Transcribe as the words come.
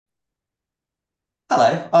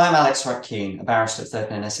Hello, I'm Alex Rutkean, a barrister at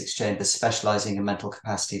Thurgood and Essex Chambers specialising in mental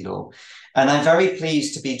capacity law. And I'm very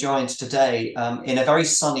pleased to be joined today in a very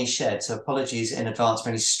sunny shed. So apologies in advance for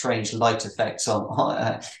any strange light effects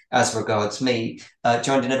as regards me.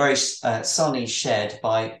 Joined in a very sunny shed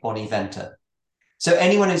by Bonnie Venter. So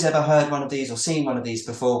anyone who's ever heard one of these or seen one of these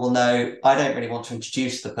before will know I don't really want to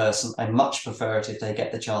introduce the person. I much prefer it if they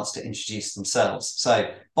get the chance to introduce themselves.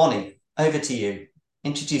 So Bonnie, over to you.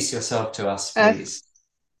 Introduce yourself to us, Uh, please.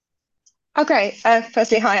 okay.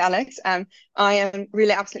 Firstly, hi, Alex. I am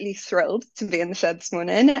really absolutely thrilled to be in the shed this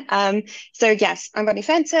morning. So yes, I'm Bonnie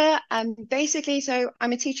Fenter. So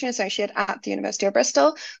I'm a teaching associate at the University of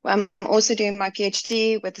Bristol, where I'm also doing my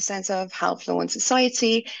PhD with the Centre of Health, Law and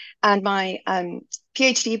Society. And my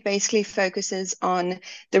PhD basically focuses on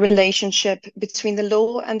the relationship between the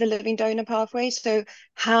law and the living donor pathway. So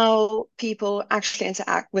how people actually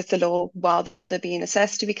interact with the law while they're being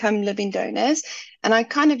assessed to become living donors. And I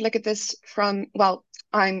kind of look at this from, well,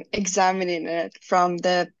 I'm examining it from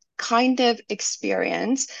the kind of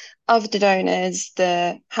experience of the donors,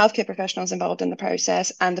 the healthcare professionals involved in the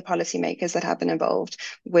process, and the policymakers that have been involved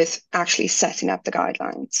with actually setting up the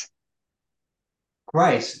guidelines.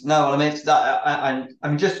 Great. No, well, I mean,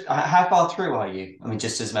 I'm just, how far through are you? I mean,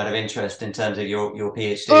 just as a matter of interest in terms of your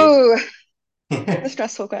PhD. Oh, the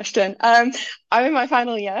stressful question. I'm in my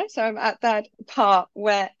final year, so I'm at that part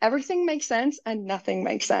where everything makes sense and nothing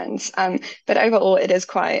makes sense. But overall, it is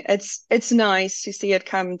quite. It's nice to see it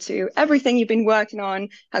come to everything you've been working on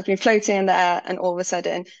has been floating in the air, and all of a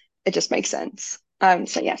sudden, it just makes sense.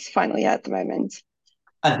 So yes, final year at the moment.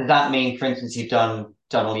 And does that mean, for instance, you've done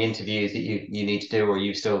all the interviews that you need to do, or are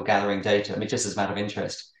you still gathering data? I mean, just as a matter of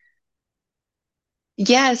interest.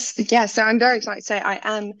 Yes, yes. So I'm very excited to say I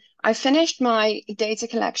am. I finished my data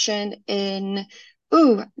collection in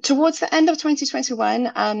towards the end of 2021.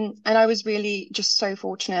 And I was really just so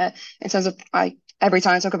fortunate in terms of I every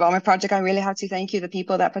time I talk about my project, I really have to thank you, the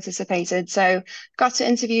people that participated. So got to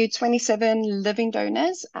interview 27 living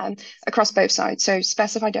donors across both sides, so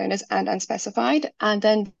specified donors and unspecified, and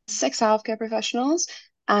then six healthcare professionals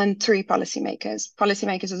and three policymakers.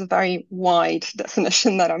 Policymakers is a very wide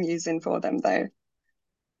definition that I'm using for them, though.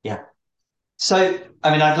 Yeah. So,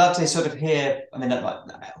 I mean, I'd love to sort of hear, I mean,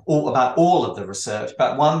 all about all of the research,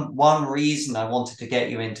 but one reason I wanted to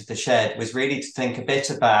get you into the shed was really to think a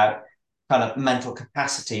bit about kind of mental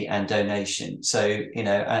capacity and donation. So,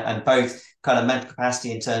 and both kind of mental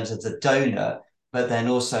capacity in terms of the donor, but then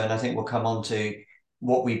also, and I think we'll come on to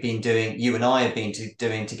what we've been doing, you and I have been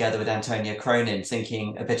doing together with Antonia Cronin,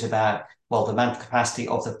 thinking a bit about, well, the mental capacity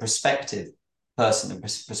of the prospective person and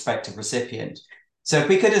prospective recipient. So if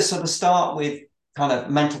we could just sort of start with kind of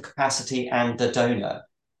mental capacity and the donor,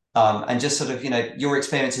 and just sort of, your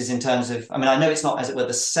experiences in terms of, I mean, I know it's not, as it were,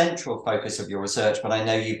 the central focus of your research, but I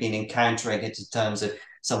know you've been encountering it in terms of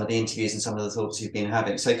some of the interviews and some of the thoughts you've been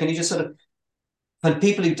having. So can you just sort of, for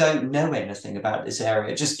people who don't know anything about this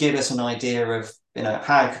area, just give us an idea of,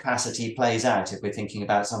 how capacity plays out if we're thinking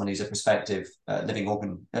about someone who's a prospective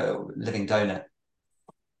living donor.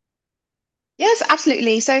 Yes,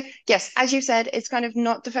 absolutely. So, yes, as you said, it's kind of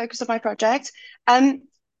not the focus of my project. Um,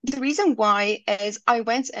 the reason why is I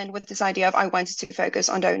went in with this idea of I wanted to focus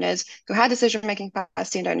on donors who had decision-making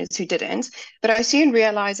capacity and donors who didn't. But I soon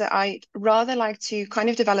realized that I'd rather like to kind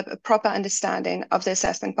of develop a proper understanding of the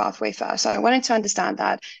assessment pathway first. So I wanted to understand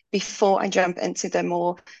that before I jump into the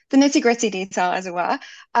nitty-gritty detail, as it were.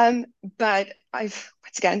 But I've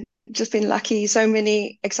once again just been lucky. So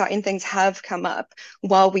many exciting things have come up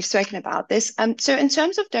while we've spoken about this. So in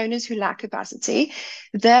terms of donors who lack capacity,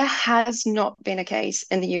 there has not been a case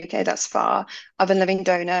in the UK thus far of a living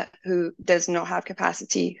donor who does not have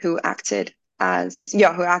capacity who acted as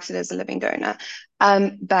a living donor.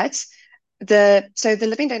 But the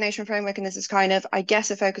living donation framework, and this is kind of, I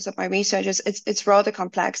guess, a focus of my research, is it's rather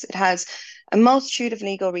complex. It has a multitude of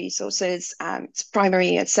legal resources. It's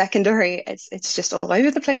primary, it's secondary, it's just all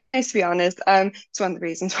over the place, to be honest. It's one of the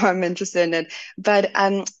reasons why I'm interested in it. But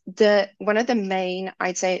the one of the main,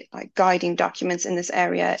 I'd say, like guiding documents in this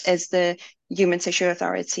area is the Human Tissue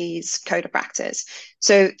Authority's Code of Practice.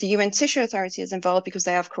 So the Human Tissue Authority is involved because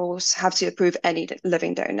they, of course, have to approve any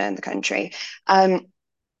living donor in the country.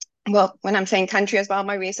 Well, when I'm saying country as well,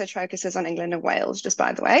 my research focuses on England and Wales, just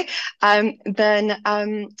by the way.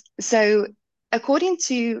 So according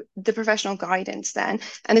to the professional guidance then,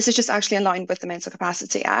 and this is just actually aligned with the Mental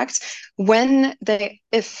Capacity Act,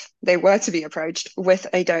 if they were to be approached with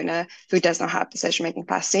a donor who does not have decision-making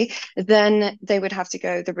capacity, then they would have to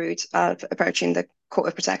go the route of approaching the Court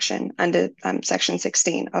of Protection under Section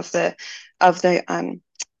 16 of the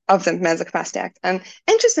of the Mental Capacity Act.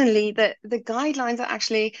 Interestingly, the guidelines are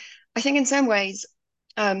actually, I think, in some ways,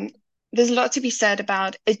 um, there's a lot to be said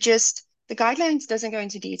about it. Just the guidelines doesn't go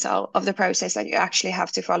into detail of the process that you actually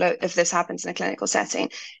have to follow if this happens in a clinical setting.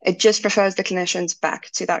 It just refers the clinicians back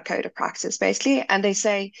to that code of practice, basically, and they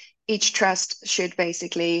say each trust should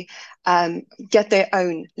basically get their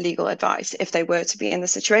own legal advice if they were to be in the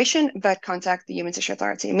situation, but contact the Human Tissue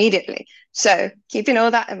Authority immediately. So keeping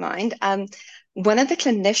all that in mind, one of the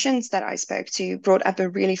clinicians that I spoke to brought up a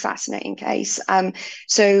really fascinating case.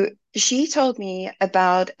 So she told me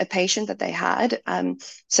about a patient that they had.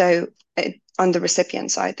 On the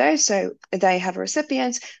recipient side, though, so they have a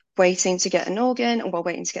recipient waiting to get an organ or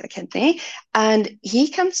waiting to get a kidney, and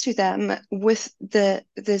he comes to them with the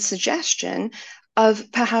suggestion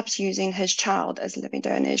of perhaps using his child as a living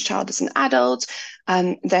donor, his child as an adult.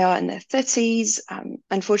 They are in their 30s.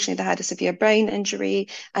 Unfortunately, they had a severe brain injury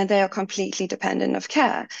and they are completely dependent of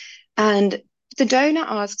care. And the donor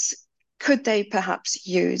asks, could they perhaps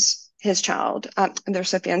use his child? The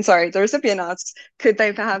recipient asks, could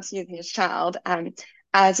they perhaps use his child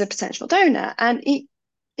as a potential donor? And he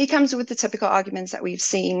comes with the typical arguments that we've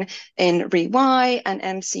seen in RE-Y and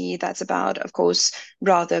MC. That's about, of course,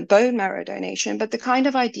 rather bone marrow donation, but the kind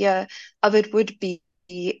of idea of it would be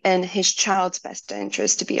in his child's best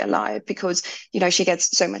interest to be alive because, she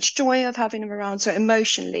gets so much joy of having him around. So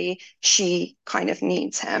emotionally, she kind of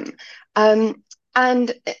needs him.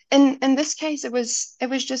 And in this case, it was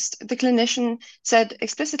just the clinician said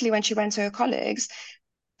explicitly when she went to her colleagues,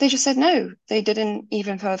 they just said no. They didn't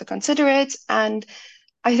even further consider it. And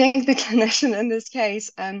I think the clinician in this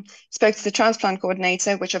case spoke to the transplant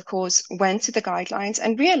coordinator, which of course went to the guidelines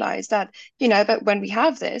and realized that, but when we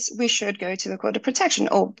have this, we should go to the court of protection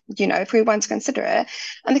or, if we want to consider it.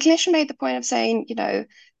 And the clinician made the point of saying,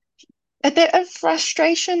 a bit of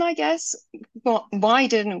frustration, I guess. Well, why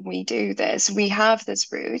didn't we do this? We have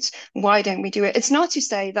this route. Why don't we do it? It's not to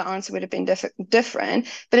say the answer would have been different,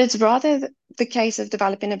 but it's rather the case of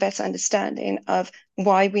developing a better understanding of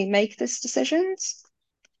why we make these decisions.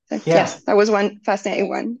 So, Yeah, yes, that was one fascinating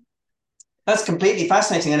one. that's completely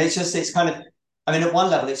fascinating. And it's kind of, I mean, at one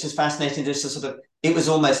level, it's just fascinating just to sort of, it was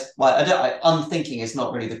almost, well, unthinking is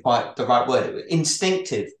not really quite the right word.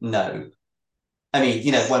 Instinctive, no. I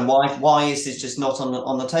mean, when why is this just not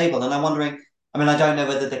on the table? And I'm wondering, I mean, I don't know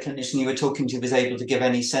whether the clinician you were talking to was able to give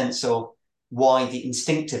any sense of why the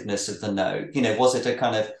instinctiveness of the no. Was it a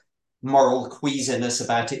kind of moral queasiness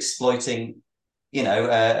about exploiting,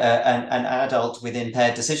 an adult with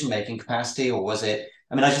impaired decision making capacity, or was it?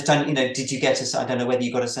 I mean, I just don't. Did you get I don't know whether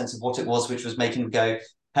you got a sense of what it was which was making them go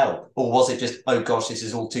help, or was it just, oh gosh, this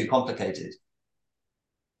is all too complicated?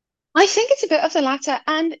 I think it's a bit of the latter,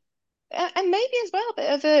 and maybe as well a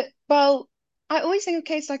bit of a well. I always think of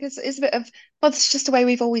case like it's a bit of well, it's just the way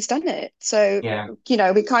we've always done it. So Yeah.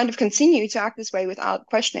 we kind of continue to act this way without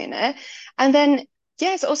questioning it, and then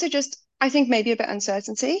it's also just I think maybe a bit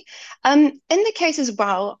uncertainty. In the case as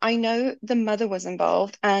well, I know the mother was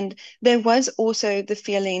involved, and there was also the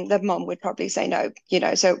feeling that mom would probably say no.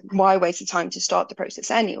 So why waste the time to start the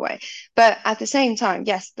process anyway? But at the same time,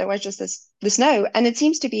 yes, there was just this no, and it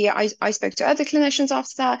seems to be. I spoke to other clinicians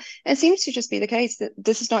after that. It seems to just be the case that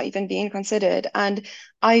this is not even being considered. And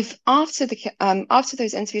I've after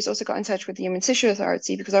those interviews also got in touch with the Human Tissue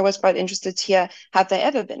Authority because I was quite interested to hear have they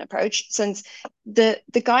ever been approached, since the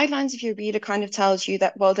guidelines, if you read it, kind of tells you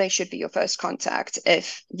that well they should be your first contact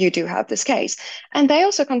if you do have this case, and they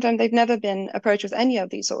also confirm they've never been approached with any of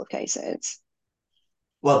these sort of cases.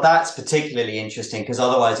 Well, that's particularly interesting because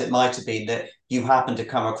otherwise it might have been that you happen to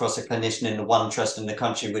come across a clinician in the one trust in the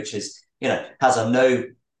country which has a no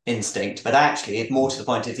instinct, but actually, if more to the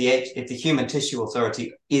point, if the Human Tissue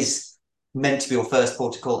Authority is meant to be your first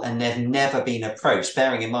protocol and they've never been approached,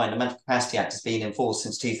 bearing in mind the Mental Capacity Act has been in force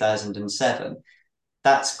since 2007,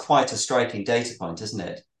 that's quite a striking data point, isn't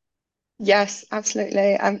it? Yes,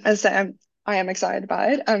 absolutely. As I am, I am excited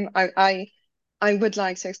about it. I would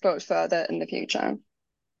like to explore it further in the future.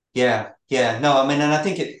 Yeah, yeah. No, I mean, and I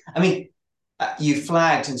think I mean, you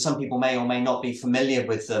flagged, and some people may or may not be familiar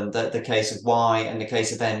with them, that the case of Y and the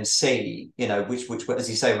case of MC, which, as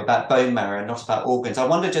you say, were about bone marrow and not about organs. I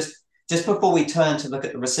wonder just before we turn to look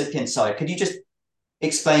at the recipient side, could you just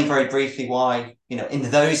explain very briefly why,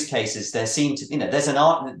 in those cases there seemed to,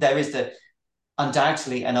 there is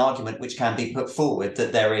undoubtedly an argument which can be put forward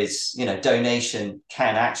that there is, donation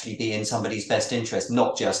can actually be in somebody's best interest,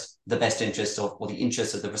 not just the best interest or the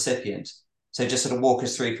interest of the recipient. So just sort of walk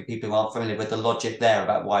us through for people who aren't familiar with the logic there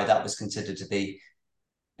about why that was considered to be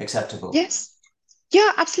acceptable. Yes.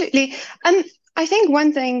 Yeah, absolutely. I think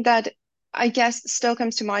one thing that I guess still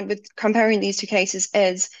comes to mind with comparing these two cases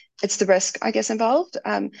is it's the risk, I guess, involved.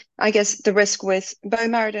 I guess the risk with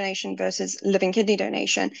bone marrow donation versus living kidney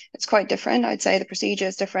donation, it's quite different. I'd say the procedure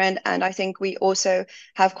is different. And I think we also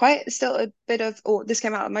have quite still a bit of, or this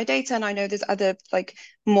came out of my data, and I know there's other like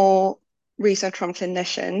more research from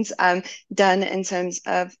clinicians done in terms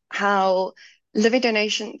of how living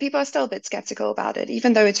donation, people are still a bit skeptical about it.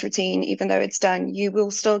 Even though it's routine, even though it's done, you will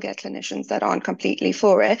still get clinicians that aren't completely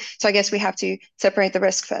for it. So I guess we have to separate the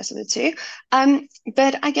risk first of the two.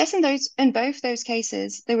 But I guess in both those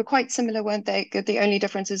cases, they were quite similar, weren't they? The only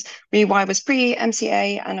difference is ReWhy was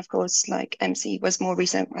pre-MCA, and of course, like MC was more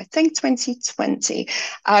recent, I think 2020.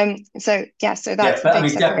 So yeah, so Yeah, that's a but I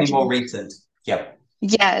big mean, definitely more separation. recent. Yep.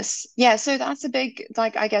 Yes, yeah, so that's a big,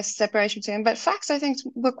 like, I guess, separation between them. But facts, I think,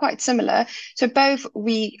 were quite similar. So both,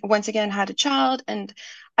 we once again had a child, and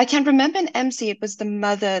I can remember in MC, it was the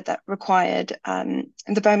mother that required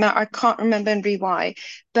the bone marrow. I can't remember in ReWhy,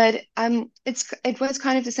 but it was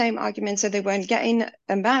kind of the same argument. So they weren't getting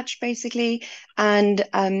a match basically, and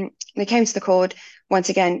they came to the court once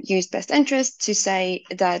again, used best interest to say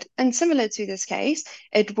that, and similar to this case,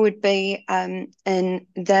 it would be in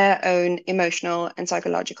their own emotional and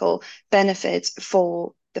psychological benefits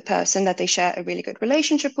for the person that they share a really good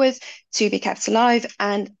relationship with to be kept alive.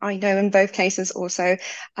 And I know in both cases also,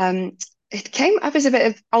 it came up as a bit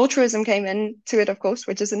of altruism came into it, of course,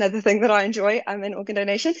 which is another thing that I enjoy in organ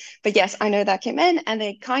donation. But yes, I know that came in, and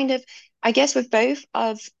they kind of, I guess, with both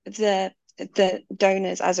of the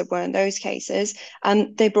donors, as it were, in those cases,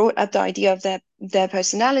 they brought up the idea of their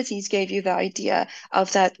personalities, gave you the idea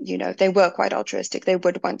of that, you know, they were quite altruistic, they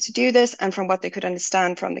would want to do this, and from what they could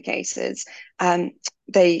understand from the cases,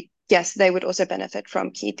 they would also benefit from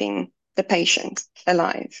keeping the patient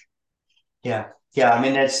alive. Yeah. Yeah. I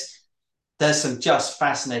mean, there's some just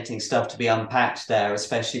fascinating stuff to be unpacked there,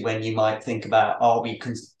 especially when you might think about,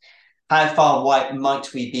 how far white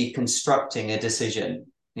might we be constructing a decision,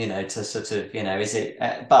 to sort of, is it,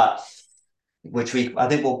 but which I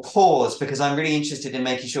think we'll pause, because I'm really interested in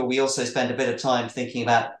making sure we also spend a bit of time thinking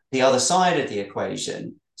about the other side of the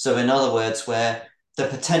equation. So in other words, where the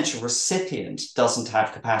potential recipient doesn't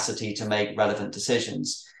have capacity to make relevant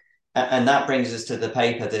decisions. And that brings us to the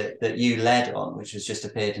paper that you led on, which has just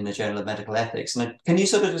appeared in the Journal of Medical Ethics. And can you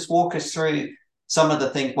sort of just walk us through some of the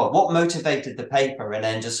things, what motivated the paper, and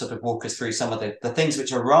then just sort of walk us through some of the things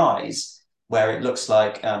which arise where it looks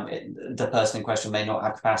like the person in question may not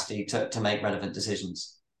have capacity to make relevant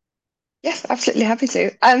decisions? Yes, absolutely happy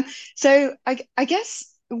to. So I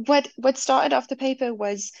guess what started off the paper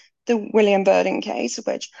was the William Burden case,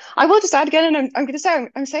 which I will just add again, and I'm going to say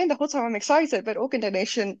I'm saying the whole time I'm excited, but organ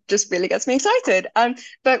donation just really gets me excited.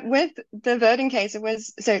 But with the Burden case, it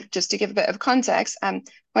was so just to give a bit of context.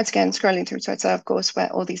 Once again, scrolling through Twitter, of course,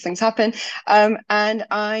 where all these things happen. And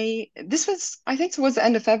this was I think towards the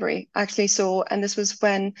end of February, actually saw, and this was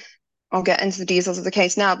when I'll get into the details of the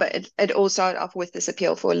case now, but it all started off with this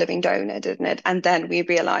appeal for a living donor, didn't it? And then we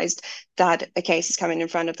realized that a case is coming in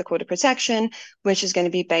front of the Court of Protection, which is going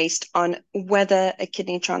to be based on whether a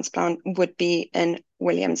kidney transplant would be in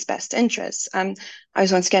William's best interests. I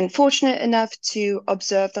was once again fortunate enough to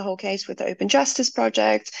observe the whole case with the Open Justice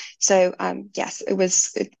Project. So yes,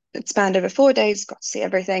 it spanned over 4 days, got to see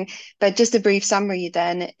everything. But just a brief summary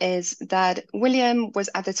then is that William was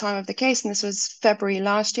at the time of the case, and this was February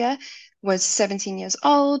last year, was 17 years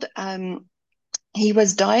old. He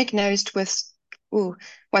was diagnosed with, ooh,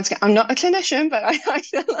 once again, I'm not a clinician, but I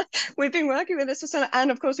feel like we've been working with this for so,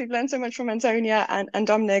 and of course we've learned so much from Antonia and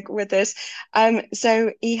Dominic with this.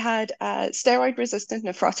 So he had steroid-resistant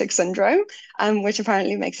nephrotic syndrome, which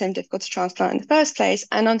apparently makes him difficult to transplant in the first place.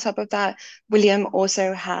 And on top of that, William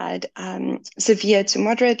also had severe to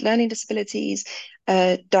moderate learning disabilities,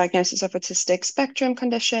 diagnosis of autistic spectrum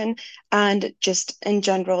condition, and just in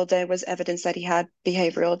general, there was evidence that he had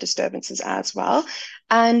behavioral disturbances as well.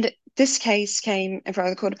 And this case came in front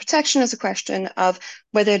of the Court of Protection as a question of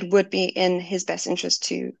whether it would be in his best interest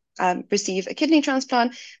to receive a kidney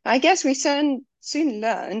transplant. I guess we soon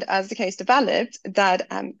learned as the case developed that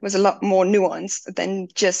was a lot more nuanced than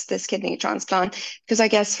just this kidney transplant, because I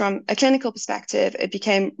guess from a clinical perspective, it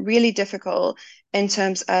became really difficult in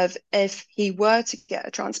terms of if he were to get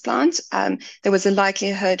a transplant, there was a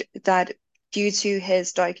likelihood that due to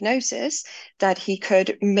his diagnosis that he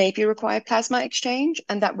could maybe require plasma exchange,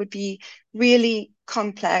 and that would be really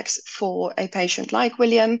complex for a patient like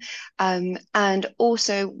William. And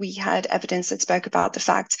also we had evidence that spoke about the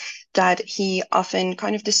fact that he often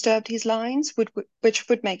kind of disturbed his lines, which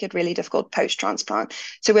would make it really difficult post-transplant.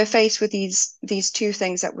 So we're faced with these two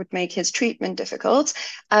things that would make his treatment difficult.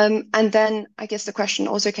 And then I guess the question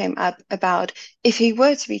also came up about if he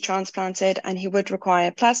were to be transplanted and he would require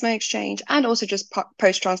plasma exchange and also just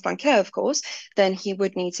post-transplant care, of course, then he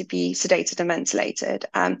would need to be sedated and ventilated.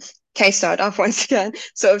 Case started off once again,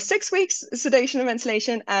 so 6 weeks sedation and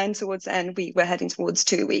ventilation, and towards the end we were heading towards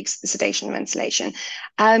 2 weeks sedation and ventilation.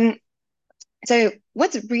 So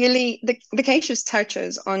what's really the case just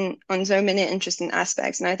touches on so many interesting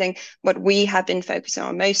aspects, and I think what we have been focusing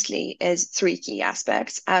on mostly is three key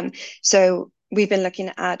aspects. So we've been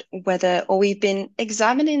looking at whether, or we've been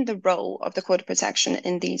examining the role of the court of protection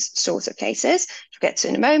in these sorts of cases, which we'll get to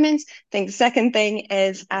in a moment. I think the second thing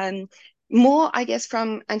is more, I guess,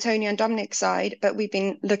 from Antonio and Dominic's side, but we've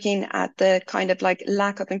been looking at the kind of like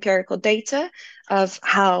lack of empirical data of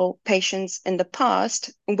how patients in the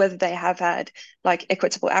past, whether they have had like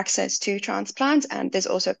equitable access to transplants. And there's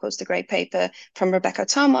also, of course, the great paper from Rebecca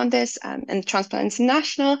Tom on this in Transplant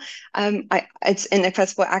International. It's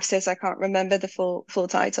inequitable access. I can't remember the full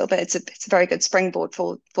title, but it's a very good springboard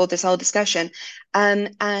for this whole discussion.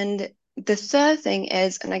 And the third thing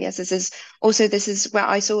is, and I guess this is where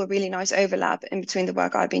I saw a really nice overlap in between the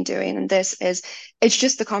work I've been doing and this is, it's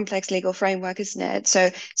just the complex legal framework, isn't it? So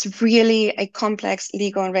it's really a complex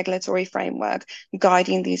legal and regulatory framework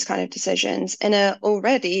guiding these kind of decisions in a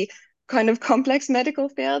already kind of complex medical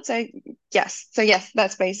field. So yes,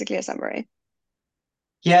 that's basically a summary.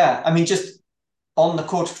 Yeah, I mean, just on the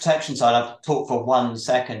court of protection side, I've talked for 1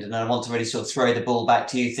 second, and I want to really sort of throw the ball back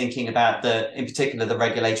to you, thinking about in particular, the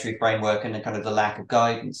regulatory framework and the kind of the lack of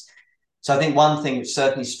guidance. So I think one thing which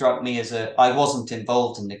certainly struck me I wasn't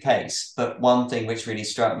involved in the case, but one thing which really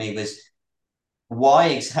struck me was why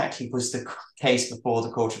exactly was the case before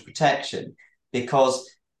the court of protection? Because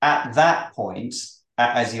at that point,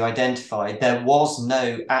 as you identified, there was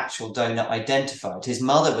no actual donor identified. His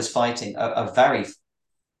mother was fighting a very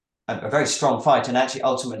strong fight, and actually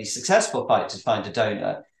ultimately successful fight, to find a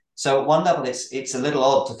donor. So at one level, it's a little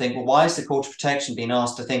odd to think, well, why is the court of protection being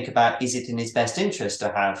asked to think about, is it in his best interest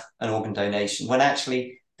to have an organ donation, when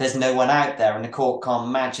actually there's no one out there and the court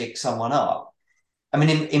can't magic someone up? I mean,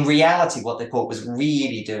 in reality, what the court was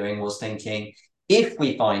really doing was thinking, if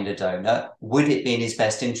we find a donor, would it be in his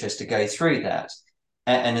best interest to go through that?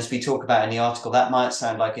 And as we talk about in the article, that might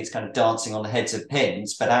sound like it's kind of dancing on the heads of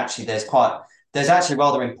pins, but actually there's actually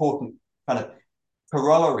rather important kind of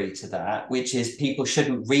corollary to that, which is people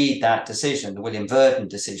shouldn't read that decision, the William Verdon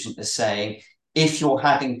decision, as saying, if you're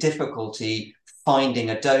having difficulty finding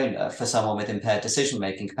a donor for someone with impaired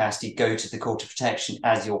decision-making capacity, go to the court of protection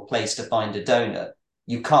as your place to find a donor.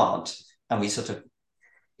 You can't. And we sort of,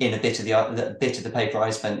 in a bit of the paper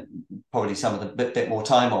I spent probably some of the bit more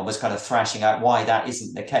time on, was kind of thrashing out why that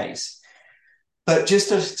isn't the case. But just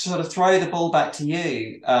to sort of throw the ball back to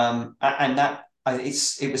you, and that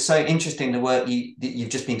it was so interesting, the work that you've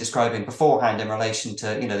just been describing beforehand in relation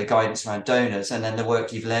to the guidance around donors, and then the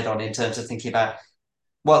work you've led on in terms of thinking about,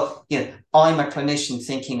 well, I'm a clinician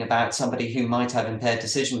thinking about somebody who might have impaired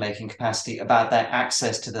decision-making capacity, about their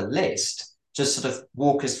access to the list. Just sort of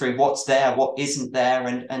walk us through what's there, what isn't there,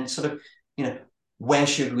 and sort of, where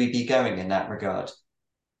should we be going in that regard?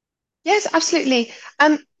 Yes, absolutely.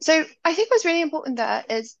 So I think what's really important there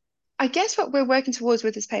is, I guess what we're working towards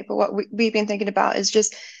with this paper, what we've been thinking about is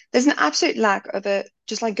just there's an absolute lack of a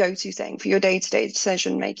just like go-to thing for your day-to-day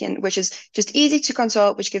decision making, which is just easy to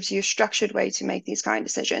consult, which gives you a structured way to make these kind of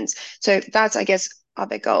decisions. So that's, I guess, our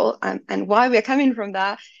big goal. And why we're coming from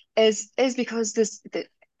that is because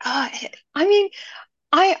I mean,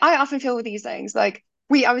 I often feel with these things like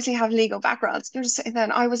we obviously have legal backgrounds. You're just sitting there,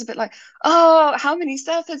 and I was a bit like, oh, how many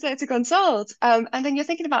steps is there to consult? And then you're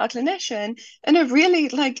thinking about a clinician in a really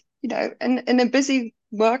like, in a busy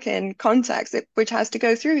working context which has to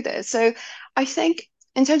go through this. So I think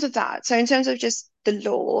in terms of that, so in terms of just the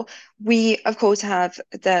law, we of course have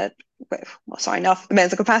the sign off the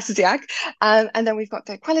Mental Capacity Act, and then we've got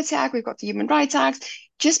the Equality Act, we've got the Human Rights Act.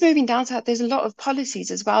 Just moving down to that, there's a lot of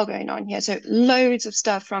policies as well going on here. So loads of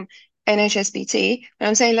stuff from NHSBT. When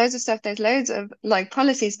I'm saying loads of stuff, there's loads of like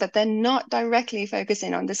policies, but they're not directly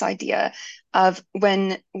focusing on this idea of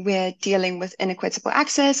when we're dealing with inequitable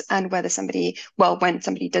access and when somebody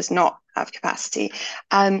does not have capacity.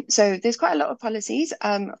 So there's quite a lot of policies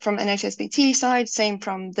from NHSBT side, same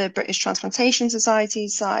from the British Transplantation Society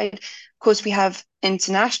side, course, we have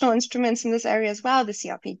international instruments in this area as well, the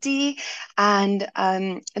CRPD. And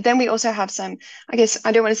then we also have some, I guess,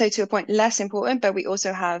 I don't want to say to a point less important, but we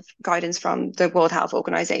also have guidance from the World Health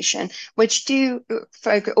Organization, which do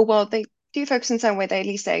focus, or well, they do focus in some way. They at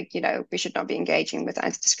least say, we should not be engaging with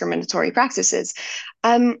anti-discriminatory practices.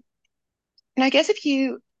 And I guess if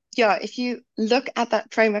you look at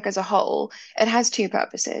that framework as a whole, it has two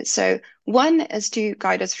purposes. So one is to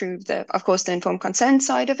guide us through of course, the informed consent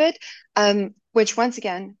side of it, which once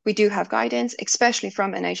again, we do have guidance, especially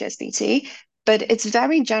from NHSBT, but it's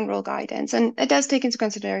very general guidance. And it does take into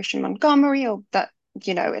consideration Montgomery, or that,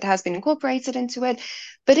 it has been incorporated into it,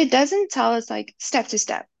 but it doesn't tell us like step to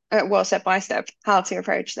step, step by step, how to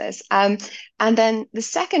approach this. And then the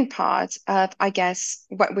second part of, I guess,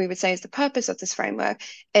 what we would say is the purpose of this framework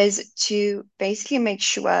is to basically make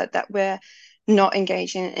sure that we're not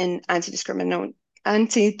engaging in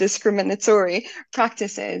anti-discriminatory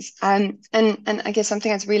practices. And I guess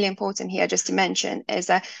something that's really important here just to mention is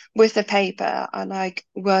that with the paper, I like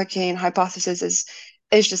working hypothesis is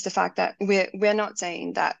just the fact that we're not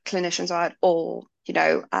saying that clinicians are at all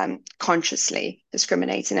consciously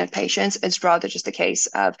discriminating at patients. It's rather just a case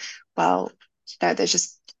of, well,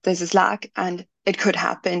 there's this lack, and it could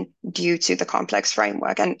happen due to the complex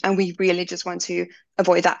framework. And we really just want to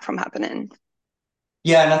avoid that from happening.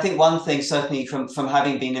 Yeah, and I think one thing, certainly from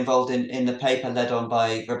having been involved in the paper led on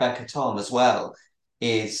by Rebecca Tom as well,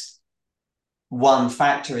 is one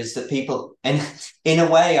factor is that people, and in a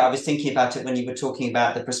way, I was thinking about it when you were talking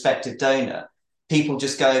about the prospective donor, people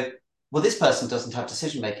just go, well, this person doesn't have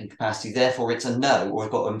decision-making capacity, therefore it's a no, or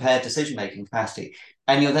got impaired decision-making capacity.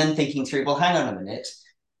 And you're then thinking through, well, hang on a minute,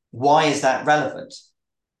 why is that relevant?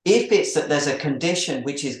 If it's that there's a condition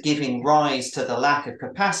which is giving rise to the lack of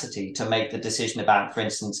capacity to make the decision about, for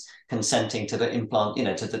instance, consenting to the implant,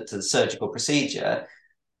 to the surgical procedure,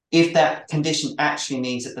 if that condition actually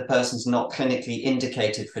means that the person's not clinically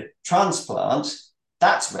indicated for transplant,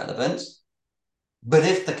 that's relevant. But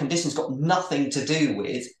if the condition's got nothing to do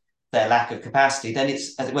with their lack of capacity, then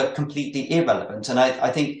it's, as it were, completely irrelevant. And I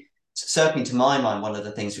think, certainly to my mind, one of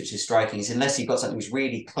the things which is striking is unless you've got something which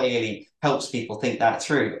really clearly helps people think that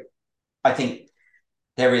through, I think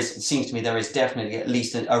it seems to me there is definitely at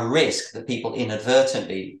least a risk that people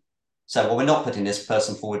inadvertently say, well, we're not putting this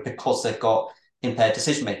person forward because they've got impaired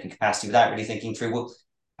decision-making capacity, without really thinking through, well,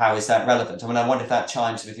 how is that relevant? I mean, I wonder if that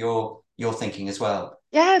chimes with your thinking as well.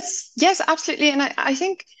 Yes, absolutely. And I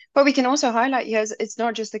think what we can also highlight here is it's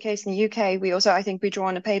not just the case in the UK. We also, I think, we draw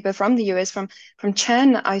on a paper from the US, from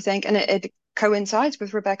Chen, I think, and it coincides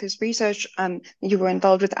with Rebecca's research you were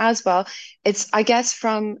involved with as well. I guess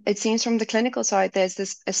it seems from the clinical side, there's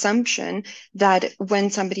this assumption that when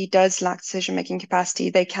somebody does lack decision-making capacity,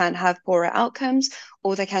 they can have poorer outcomes,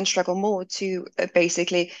 or they can struggle more to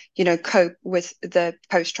basically, cope with the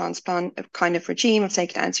post-transplant kind of regime of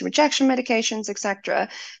taking anti-rejection medications, etc.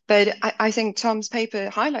 But I think Tom's paper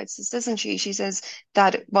highlights this, doesn't she? She says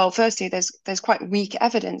that, well, firstly, there's quite weak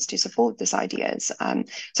evidence to support this ideas.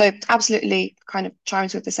 So absolutely kind of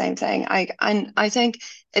chimes with the same thing. I think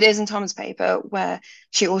it is in Tom's paper where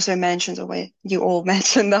she also mentions, or where you all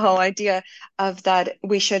mentioned, the whole idea of that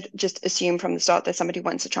we should just assume from the start that somebody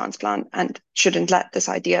wants a transplant and shouldn't let this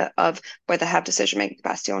idea of whether they have decision-making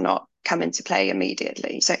capacity or not come into play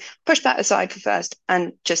immediately. So push that aside for first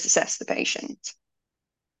and just assess the patient.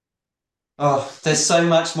 Oh, there's so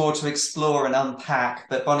much more to explore and unpack.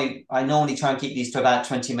 But Bonnie, I normally try and keep these to about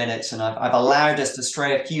 20 minutes, and I've allowed us to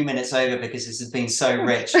stray a few minutes over because this has been so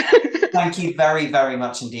rich. Thank you very, very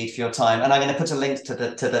much indeed for your time. And I'm going to put a link to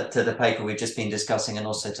the paper we've just been discussing, and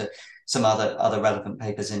also to some other relevant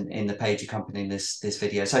papers in the page accompanying this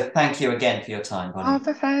video. So thank you again for your time, Bonnie. Oh,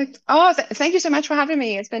 perfect. Oh, thank you so much for having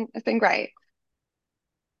me. It's been great.